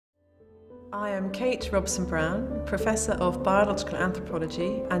I am Kate Robson-Brown, Professor of Biological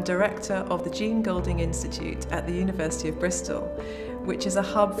Anthropology and Director of the Jean Golding Institute at the University of Bristol, which is a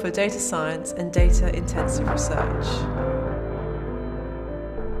hub for data science and data-intensive research.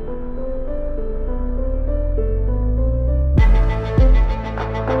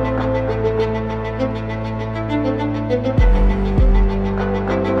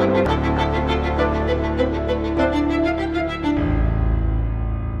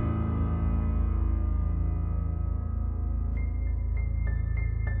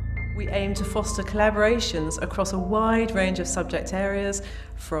 We aim to foster collaborations across a wide range of subject areas,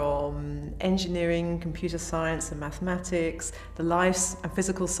 from engineering, computer science and mathematics, the life and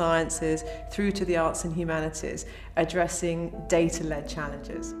physical sciences, through to the arts and humanities, addressing data-led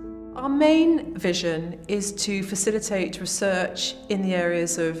challenges. Our main vision is to facilitate research in the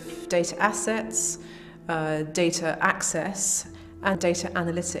areas of data assets, data access, and data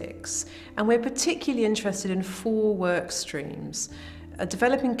analytics. And we're particularly interested in 4 work streams.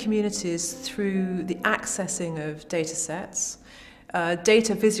 Developing communities through the accessing of data sets,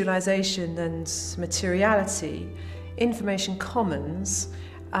 data visualization and materiality, information commons,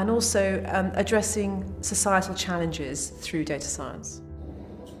 and also addressing societal challenges through data science.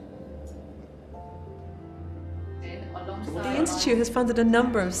 The Institute has funded a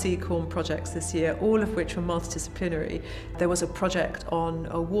number of CCORM projects this year, all of which were multidisciplinary. There was a project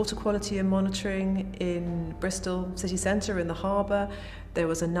on water quality and monitoring in Bristol city centre in the harbour. There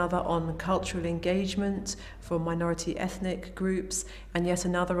was another on cultural engagement for minority ethnic groups, and yet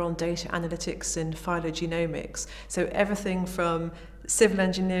another on data analytics and phylogenomics. So everything from civil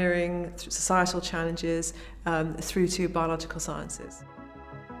engineering, societal challenges, through to biological sciences.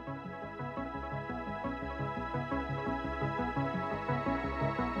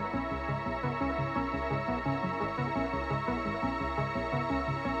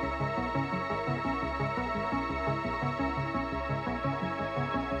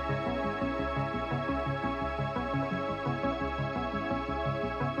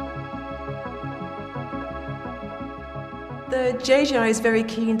 The JGI is very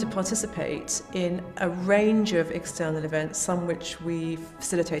keen to participate in a range of external events, some which we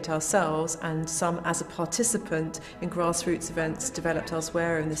facilitate ourselves and some as a participant in grassroots events developed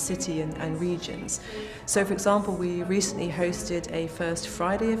elsewhere in the city and regions. So for example, we recently hosted a First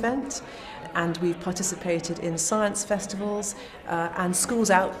Friday event, and we've participated in science festivals and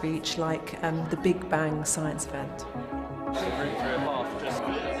schools outreach like the Big Bang Science event.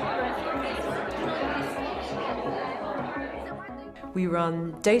 We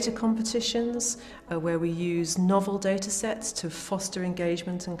run data competitions where we use novel data sets to foster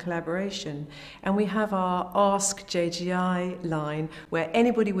engagement and collaboration. And we have our Ask JGI line where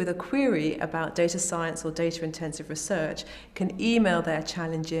anybody with a query about data science or data-intensive research can email their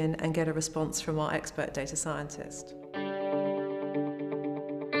challenge in and get a response from our expert data scientist.